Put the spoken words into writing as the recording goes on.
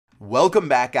Welcome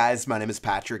back, guys. My name is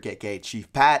Patrick, aka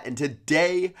Chief Pat, and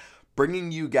today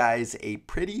bringing you guys a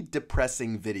pretty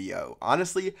depressing video.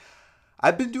 Honestly,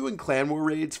 I've been doing clan war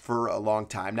raids for a long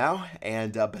time now,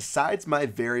 and besides my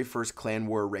very first clan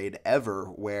war raid ever,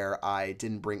 where I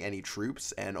didn't bring any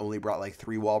troops and only brought like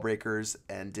 3 wall breakers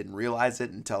and didn't realize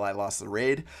it until I lost the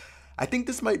raid, I think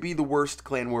this might be the worst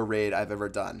clan war raid I've ever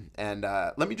done. And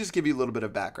let me just give you a little bit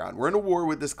of background. We're in a war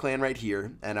with this clan right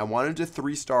here, and I wanted to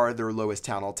 3-star their lowest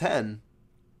Town Hall 10.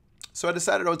 So I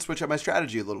decided I would switch up my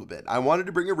strategy a little bit. I wanted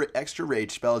to bring an extra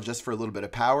rage spell just for a little bit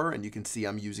of power, and you can see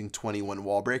I'm using 21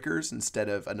 wall breakers instead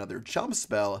of another jump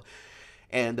spell.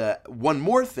 And one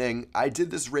more thing, I did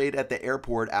this raid at the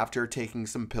airport after taking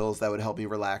some pills that would help me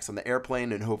relax on the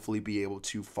airplane and hopefully be able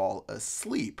to fall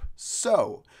asleep.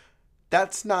 So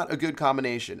that's not a good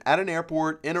combination. At an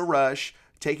airport, in a rush,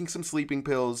 taking some sleeping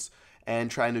pills,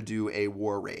 and trying to do a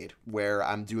war raid where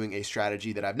I'm doing a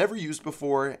strategy that I've never used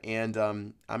before, and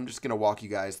I'm just going to walk you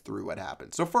guys through what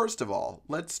happened. So first of all,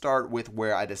 let's start with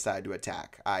where I decide to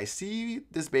attack. I see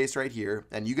this base right here,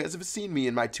 and you guys have seen me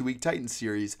in my 2-week Titan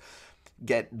series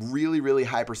get really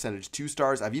high percentage 2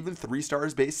 stars. I've even 3-star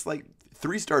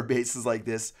bases like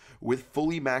this with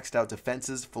fully maxed out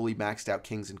defenses, fully maxed out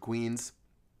kings and queens.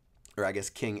 Or I guess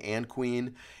king and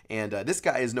queen, and this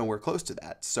guy is nowhere close to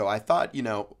that. So I thought, you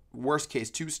know, worst case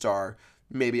 2-star,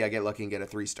 maybe I get lucky and get a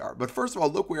 3-star. But first of all,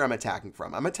 look where I'm attacking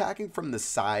from. I'm attacking from the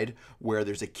side where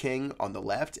there's a king on the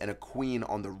left and a queen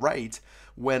on the right,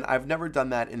 when I've never done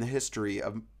that in the history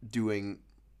of doing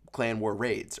clan war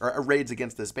raids or raids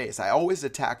against this base. I always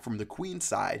attack from the queen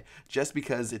side just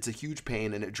because it's a huge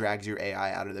pain and it drags your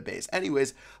AI out of the base.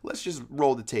 Anyways, let's just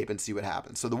roll the tape and see what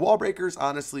happens. So the wall breakers,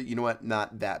 honestly, you know what,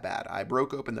 not that bad. I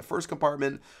broke open the first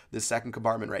compartment. The second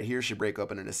compartment right here should break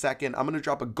open in a second. I'm going to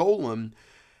drop a golem,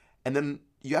 and then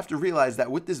you have to realize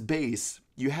that with this base,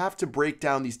 you have to break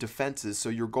down these defenses so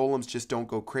your golems just don't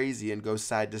go crazy and go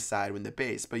side to side with the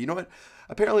base. But you know what?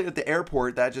 Apparently at the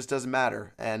airport, that just doesn't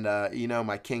matter. And, you know,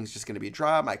 my king's just going to be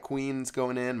dropped. My queen's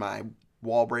going in. My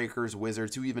wall breakers,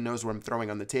 wizards, who even knows what I'm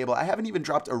throwing on the table. I haven't even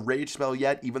dropped a rage spell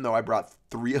yet, even though I brought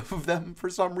 3 of them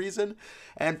for some reason.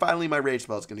 And finally, my rage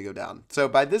spell is going to go down. So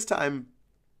by this time,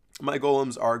 my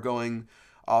golems are going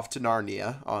off to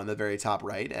Narnia on the very top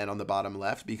right and on the bottom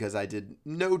left because I did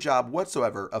no job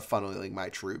whatsoever of funneling my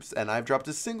troops, and I've dropped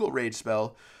a single rage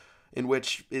spell in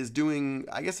which is doing,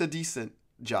 I guess, a decent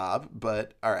job,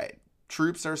 but all right.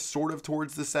 Troops are sort of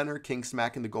towards the center. King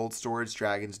smacking the gold storage.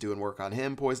 Dragon's doing work on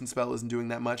him. Poison spell isn't doing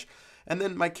that much. And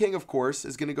then my king, of course,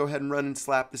 is going to go ahead and run and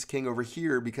slap this king over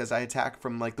here because I attack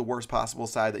from like the worst possible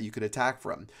side that you could attack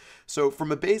from. So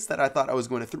from a base that I thought I was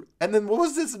going to through, and then what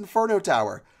was this Inferno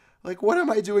Tower? Like, what am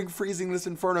I doing freezing this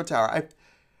Inferno Tower?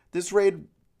 This raid...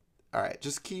 All right,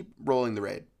 just keep rolling the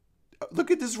raid. Look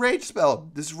at this rage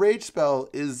spell. This rage spell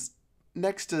is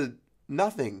next to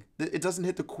nothing. It doesn't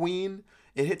hit the queen.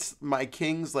 It hits my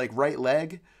king's, like, right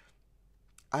leg.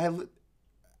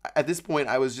 At this point,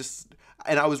 I was just...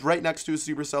 And I was right next to a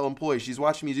Supercell employee. She's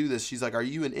watching me do this. She's like, are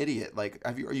you an idiot? Like,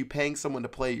 are you paying someone to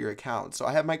play your account? So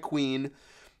I have my queen...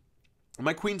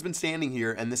 My queen's been standing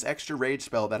here, and this extra rage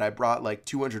spell that I brought like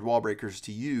 200 wall breakers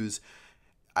to use,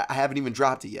 I haven't even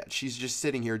dropped it yet. She's just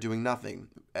sitting here doing nothing,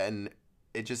 and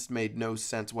it just made no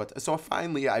sense. So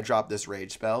finally, I dropped this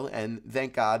rage spell, and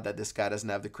thank God that this guy doesn't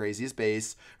have the craziest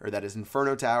base, or that his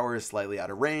Inferno Tower is slightly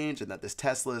out of range, and that this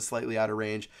Tesla is slightly out of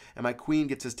range, and my queen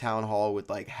gets his Town Hall with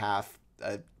like half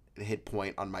a hit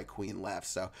point on my queen left.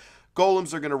 So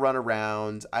golems are going to run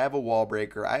around. I have a wall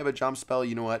breaker. I have a jump spell.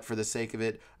 You know what? For the sake of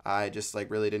it, I just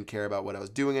like really didn't care about what I was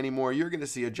doing anymore. You're going to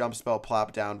see a jump spell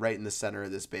plop down right in the center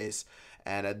of this base.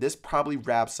 And this probably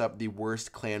wraps up the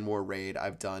worst clan war raid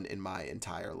I've done in my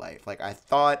entire life. Like, I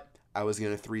thought I was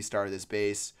going to 3-star this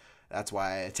base. That's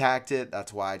why I attacked it.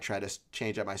 That's why I tried to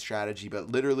change up my strategy.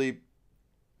 But literally,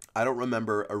 I don't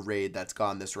remember a raid that's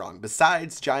gone this wrong.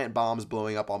 Besides giant bombs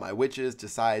blowing up all my witches,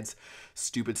 besides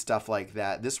stupid stuff like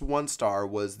that, this 1-star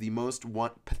was the most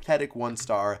pathetic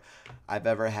 1-star I've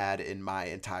ever had in my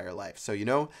entire life. So, you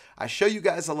know, I show you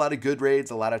guys a lot of good raids,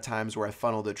 a lot of times where I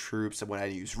funnel the troops and when I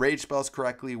use rage spells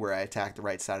correctly, where I attack the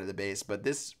right side of the base. But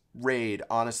this raid,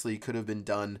 honestly, could have been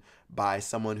done by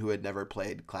someone who had never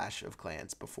played Clash of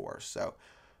Clans before. So,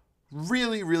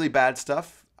 really bad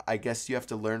stuff. I guess you have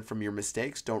to learn from your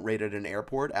mistakes. Don't raid at an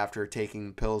airport after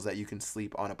taking pills that you can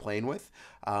sleep on a plane with.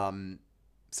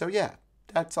 So yeah,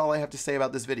 that's all I have to say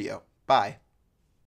about this video. Bye.